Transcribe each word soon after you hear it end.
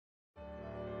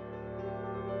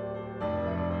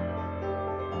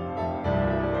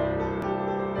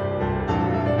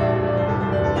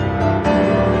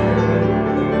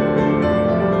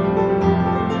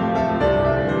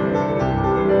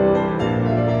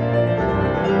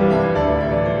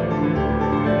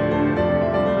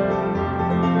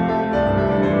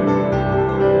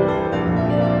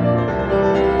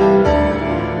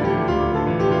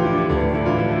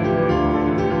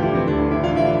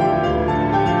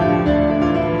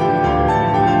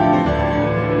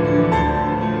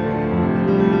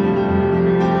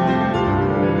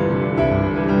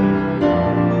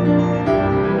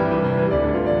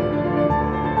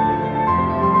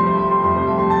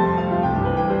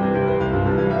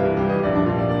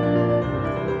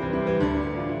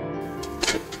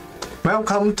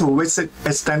Welcome to visit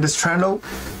Extended channel.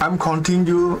 I'm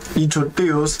continue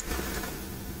introduce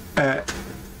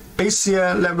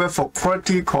Asia Level for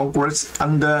Quality Congress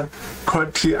under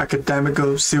Quality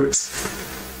Academical Series.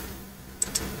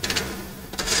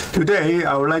 Today,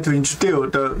 I would like to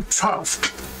introduce the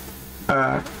 12th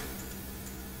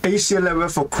Asia Level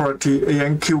for Quality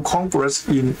ANQ Congress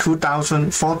in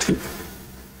 2014.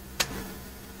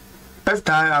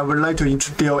 After I would like to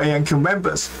introduce ANQ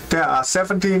members. There are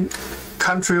 17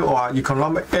 country or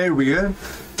economic area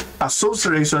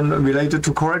association related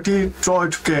to quality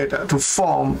joined together to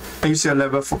form Asia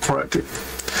Level for Quality.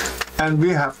 And we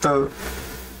have the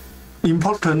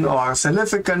important or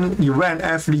significant event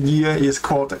every year is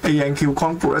called ANQ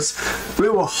Congress. We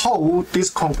will hold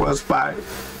this Congress by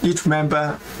each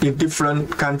member in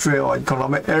different country or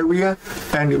economic area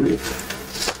annually.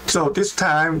 So this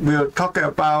time we'll talk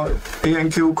about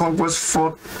ANQ Congress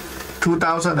for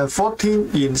 2014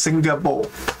 in Singapore.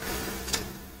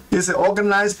 It's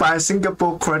organized by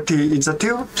Singapore Quality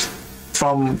Institute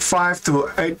from 5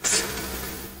 to 8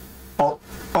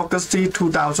 August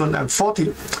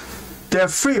 2014. Their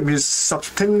theme is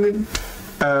sustaining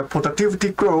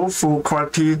productivity growth through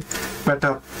quality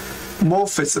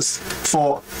metamorphosis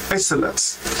for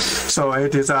excellence. So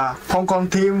it is a Hong Kong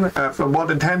team for more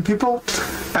than 10 people.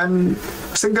 And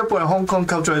Singapore and Hong Kong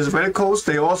culture is very close.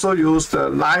 They also use the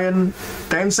lion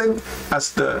dancing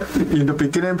as in the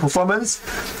beginning performance.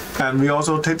 And we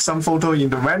also take some photo in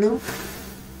the venue.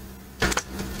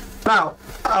 Now,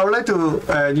 I would like to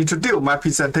introduce my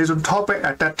presentation topic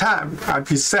at that time. I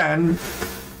present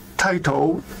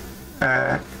title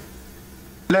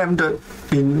named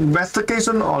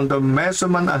Investigation on the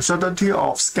Measurement Uncertainty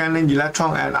of Scanning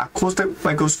Electron and Acoustic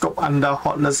Microscope under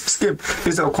HOKLAS scheme.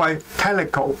 It's a quite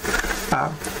technical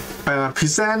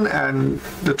present, and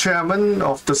the chairman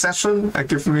of the session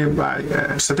give me my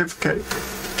certificate.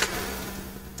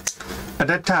 At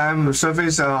that time,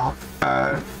 surface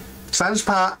science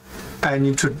part and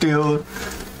introduce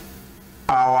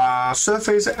our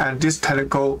surface and this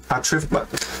technical achievement.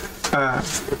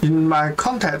 In my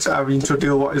context, I will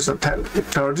introduce what is a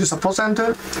Technology Support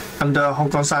Center under Hong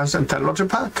Kong Science and Technology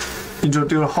Park,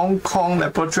 introduce Hong Kong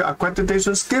Laboratory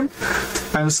Accreditation Scheme,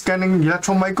 and scanning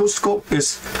electron microscope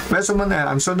is measurement and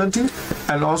uncertainty,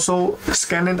 and also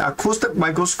scanning acoustic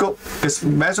microscope is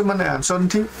measurement and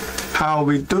uncertainty, how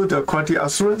we do the quality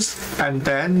assurance, and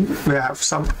then we have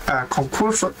some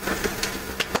conclusion.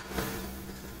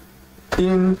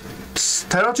 In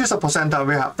Technology Support Center,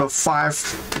 we have the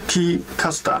 5 key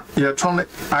clusters: electronic,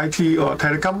 IT or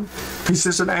telecom,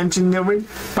 precision engineering,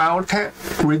 biotech,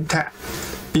 green tech.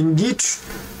 In each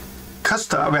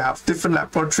cluster, we have different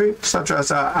laboratories such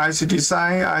as IC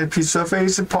design, IP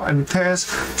surface, port and test,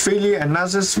 failure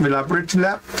analysis, reliability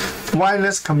lab,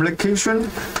 wireless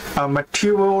communication,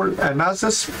 material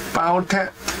analysis,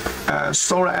 biotech,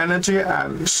 solar energy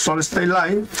and solid state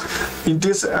light. In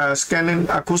this scanning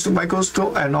acoustic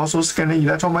microscope and also scanning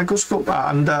electron microscope are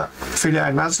under failure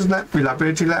analysis lab,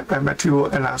 reliability lab, and material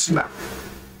analysis lab.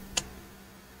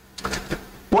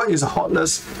 What is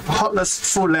HOKLAS? HOKLAS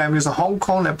full name is a Hong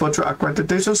Kong Laboratory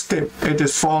Accreditation Scheme. It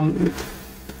is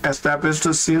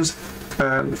established since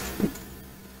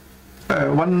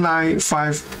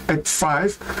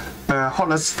 19585.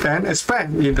 HOKLAS then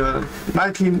expanded in the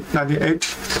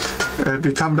 1998,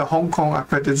 become the Hong Kong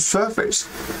Accredited Surface.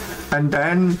 And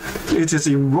then it is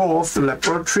involved the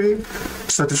laboratory,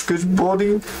 certification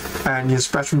body, and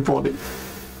inspection body.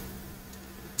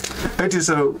 It is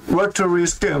a voluntary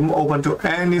scheme open to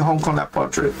any Hong Kong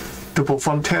laboratory to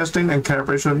perform testing and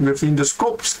calibration within the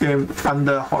scope scheme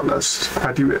under HOKLAS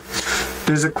criteria.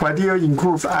 This criteria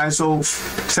includes ISO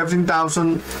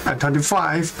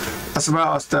 17025 as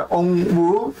well as the own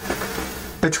rule,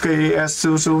 HKS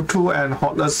 002 and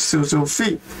HOKLAS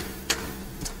 003.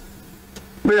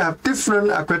 We have different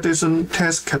accreditation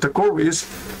test categories,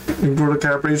 including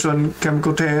calibration,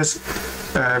 chemical test,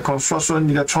 construction,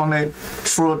 electronic,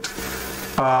 food,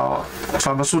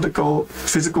 pharmaceutical,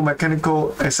 physical,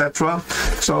 mechanical, etc.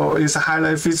 So it's a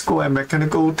highlight physical and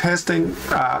mechanical testing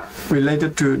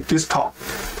related to this talk,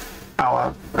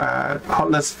 our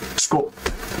HOKLAS scope.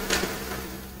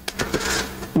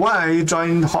 Why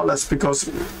join HOKLAS? Because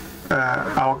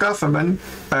our government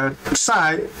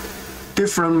signed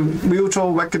different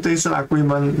mutual recognition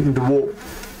agreement in the world.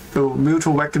 So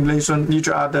mutual recognition each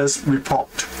other's report.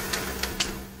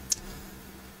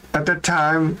 At that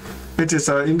time, it is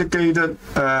indicated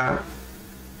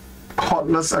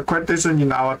HOKLAS accreditation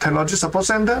in our Technology Support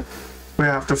Center. We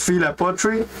have the 3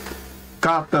 laboratory,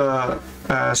 got the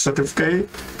certificate,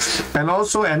 and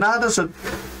also another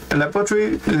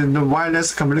laboratory in the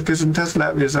wireless communication test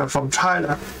lab is from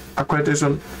China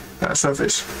accreditation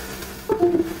service.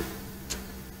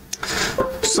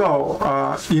 So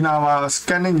in our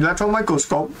scanning electron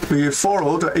microscope, we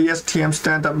follow the ASTM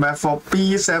standard method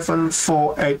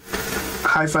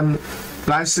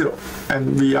B748-90,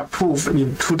 and we approved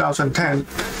in 2010.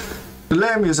 The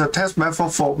LAM is a test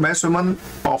method for measurement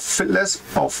of thickness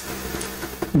of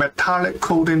metallic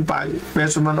coating by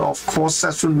measurement of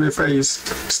cross-section with a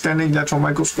scanning electron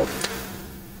microscope.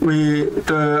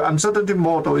 The uncertainty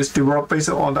model is developed based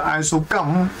on the ISO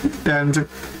GAM and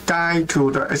guide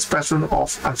to the expression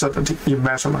of uncertainty in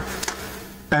measurement.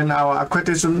 And our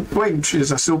accreditation range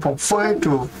is 0.5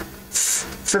 to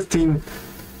 15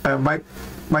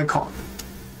 micron.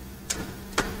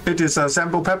 It is a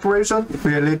sample preparation.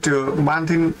 We need to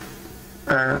mounting,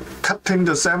 cutting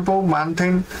the sample,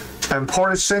 mounting, and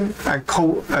polishing, and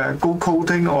gold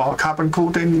coating or carbon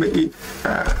coating,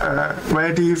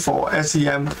 ready for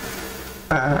SEM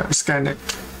scanning.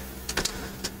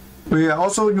 We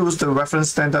also use the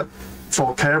reference standard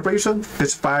for calibration.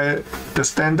 It's by the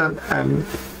standard and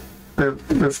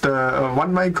with the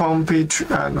 1 micron pitch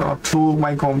and 2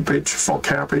 micron pitch for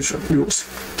calibration use.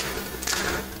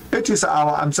 It is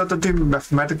our uncertainty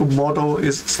mathematical model.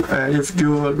 Is if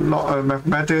you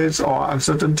mathematics or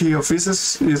uncertainty of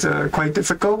physics is quite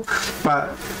difficult,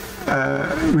 but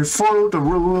we follow the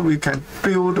rule. We can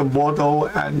build a model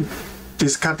and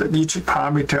discuss each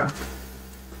parameter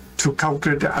to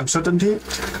calculate the uncertainty,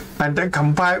 and then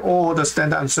combine all the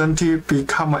standard uncertainty,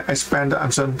 become an expanded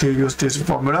uncertainty. Use this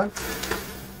formula.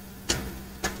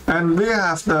 And we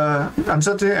have the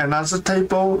uncertainty analysis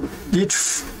table.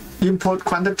 Each input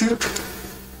quantity,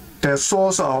 the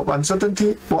source of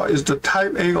uncertainty, what is the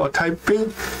type A or type B,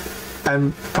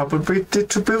 and probability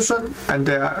distribution, and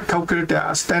they calculate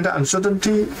their standard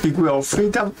uncertainty, degree of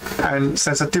freedom, and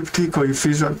sensitivity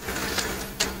coefficient.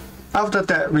 After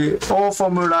that, we all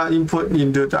formula input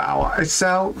into our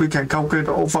Excel. We can calculate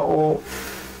the overall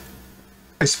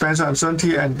expansion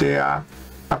uncertainty, and they are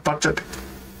a budget.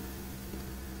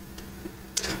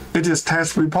 It is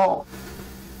test report.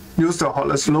 Use the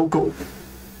HOKLAS logo.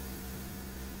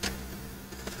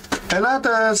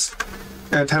 Another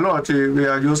technology, we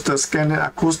are used the scanning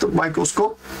acoustic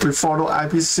microscope. We follow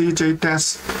IPCJ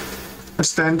test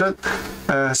standard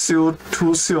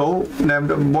CO20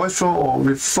 named moisture or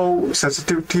with flow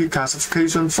sensitivity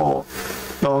classification for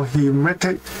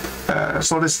non-hermetic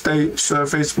solid-state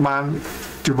surface mount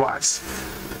device.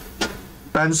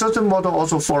 The uncertainty model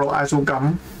also follow ISO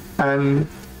GAM, and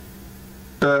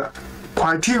the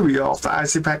criteria of the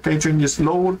IC packaging is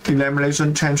low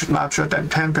delamination change larger than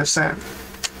 10%.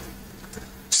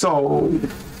 So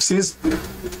since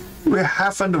we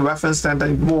haven't the reference standard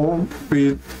involved,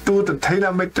 we do the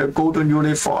tailor-made the golden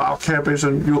unit for our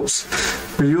calibration use.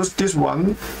 We use this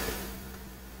one.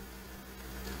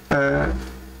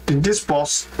 In this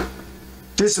box,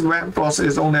 this red box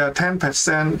is only a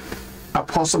 10%,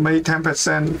 approximately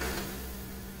 10%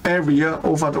 area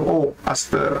over the all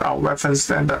as our reference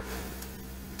standard.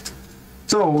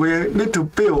 So we need to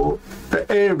build the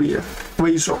area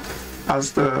ratio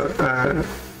as the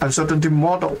uncertainty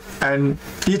model, and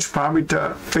each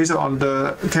parameter based on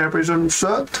the calibration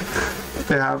result,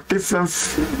 they have different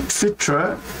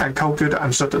feature and calculate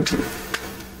uncertainty.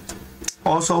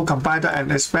 Also combine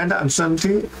and expand the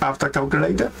uncertainty after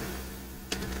calculated,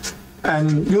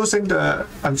 and using the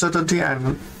uncertainty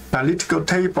and analytical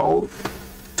table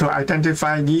to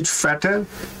identify each factor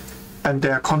and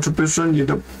their contribution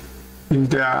in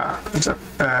their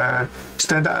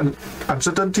standard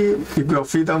uncertainty, degree of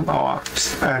freedom,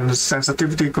 and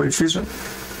sensitivity coefficient.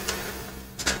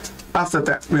 After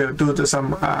that, we'll do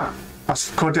some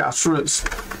quality assurance.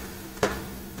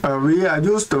 We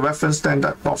use the reference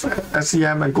standard of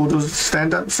SEM and go to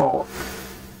standard for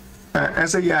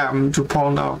SAM to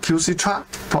point our QC chart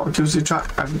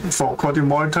and for quality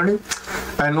monitoring,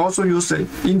 and also use the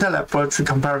inter-laboratory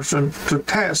comparison to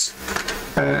test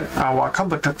our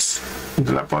competence in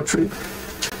the laboratory.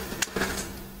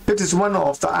 It is one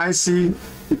of the IC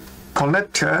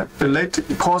connector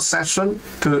related cross section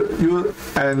to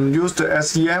use the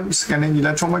SEM scanning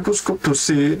electron microscope to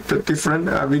see the different.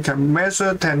 We can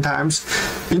measure 10 times.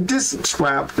 In this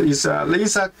graph is a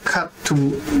laser cut to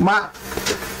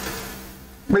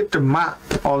make the mark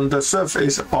on the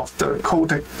surface of the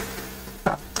coating.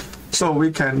 So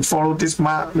we can follow this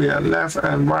mark. We are left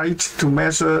and right to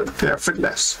measure their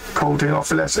thickness, coating or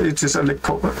thickness. It is a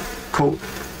liquid coat.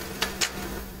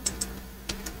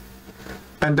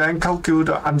 And then calculate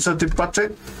the uncertainty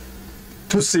budget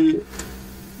to see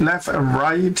left and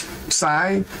right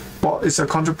side, what is a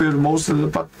contribute most to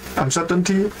the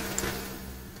uncertainty.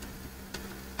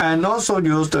 And also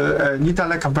use the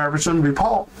internet comparison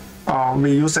report.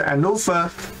 We use the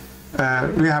ANOVA.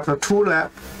 We have the two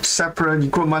lab, separate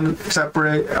equipment,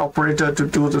 separate operator to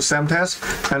do the same test,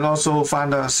 and also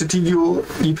find a CTU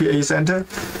EPA center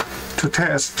to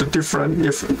test the different.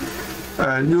 If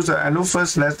user ANOVA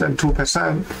is less than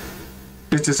 2%,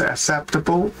 it is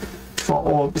acceptable for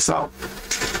all results.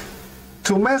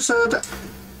 To measure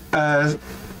the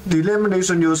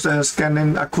elimination using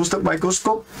scanning acoustic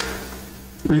microscope,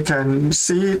 we can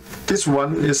see this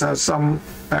one is some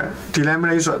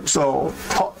delamination. So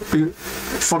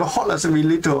for the HOKLAS, we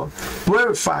need to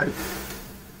verify.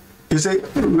 Is it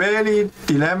really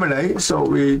delaminate? So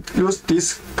we use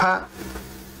this part.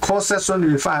 Cross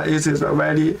section, we find it is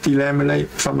already delaminate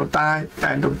from the die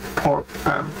and the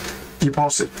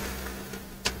deposit.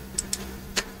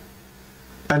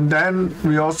 And then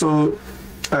we also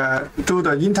do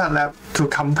the interlap to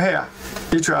compare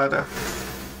each other.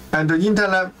 And the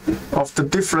interlap of the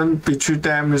difference between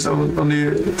them is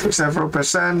only several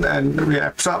percent, and we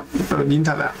absorb the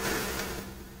interlap.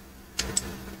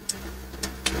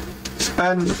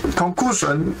 And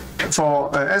conclusion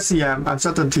for SEM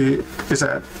uncertainty is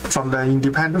that from the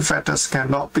independent factors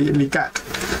cannot be negated,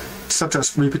 such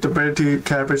as repeatability,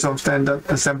 calibration standard,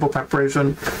 and sample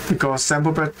preparation. Because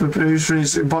sample preparation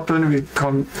is important, we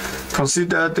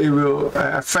consider they will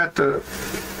affect the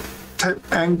tip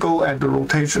angle and the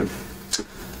rotation.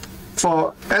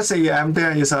 For SAM,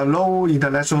 there is a low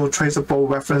international traceable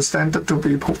reference standard to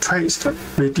be traced.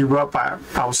 We develop by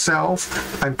ourselves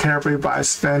and calibrate by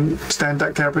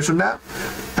standard calibration lab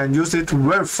and use it to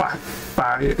verify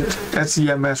by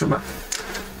SEM measurement.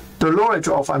 The knowledge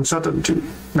of uncertainty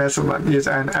measurement is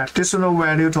an additional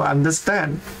value to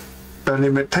understand the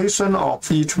limitation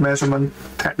of each measurement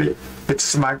technique.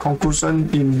 It's my conclusion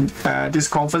in this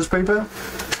conference paper.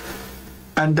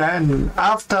 And then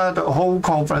after the whole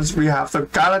conference, we have the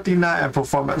Gala dinner and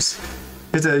performance.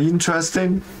 It's an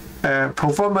interesting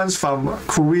performance from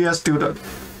Korea student.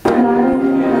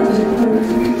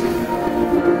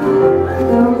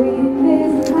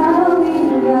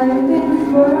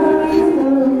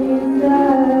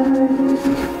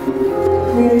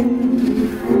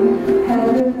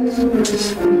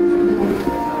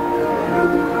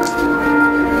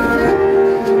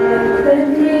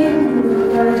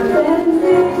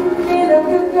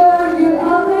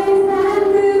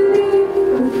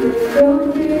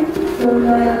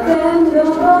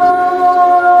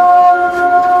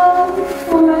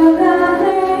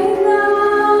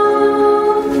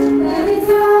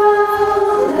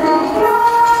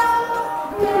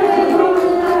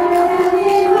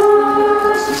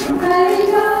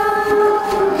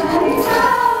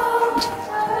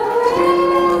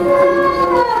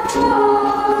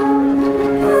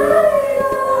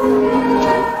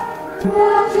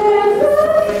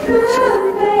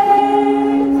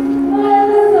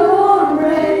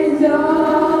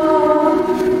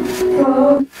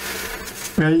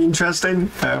 Very interesting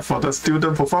for the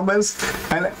student performance,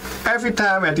 and every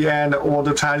time at the end, all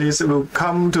the Chinese will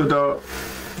come to the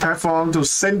platform to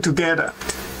sing together.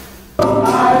 In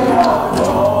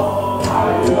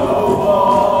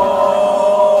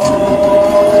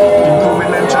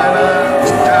mainland China,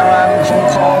 Taiwan, Hong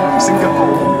Kong,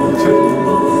 Singapore.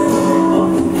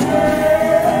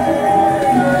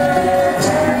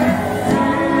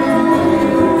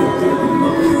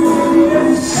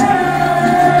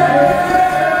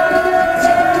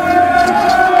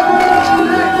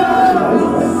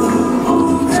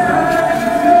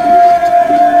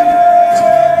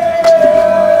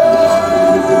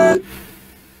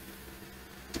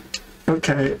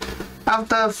 Okay,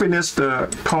 after finish the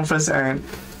conference and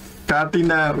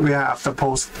dinner, we have the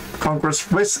post-congress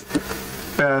visit.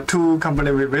 Two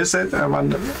companies we visit. One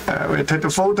we take the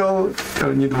photo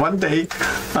in one day,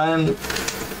 and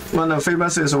one of the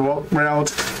famous is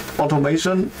World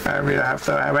Automation. We have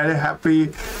a very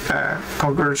happy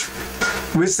congress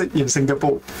visit in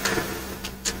Singapore.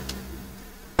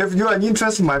 If you are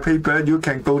interested in my paper, you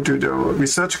can go to the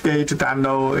ResearchGate to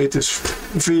download. It is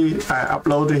free. I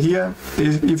upload it here.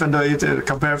 Even though the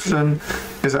comparison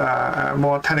is a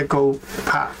more technical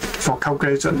part for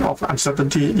calculation of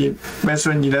uncertainty in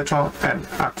measuring electron and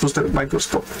acoustic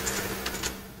microscope.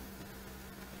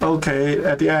 Okay,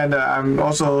 at the end, I'm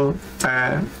also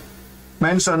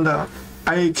mentioned the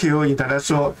ANQ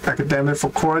International Academic for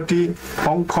Quality.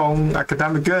 Hong Kong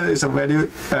Academic is a very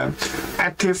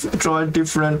active, join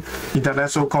different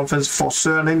international conference for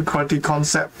sharing quality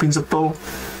concept, principle,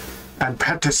 and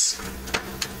practice.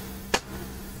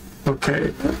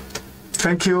 Okay,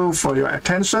 Thank you for your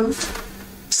attention.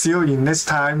 See you in next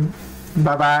time.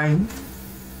 Bye bye.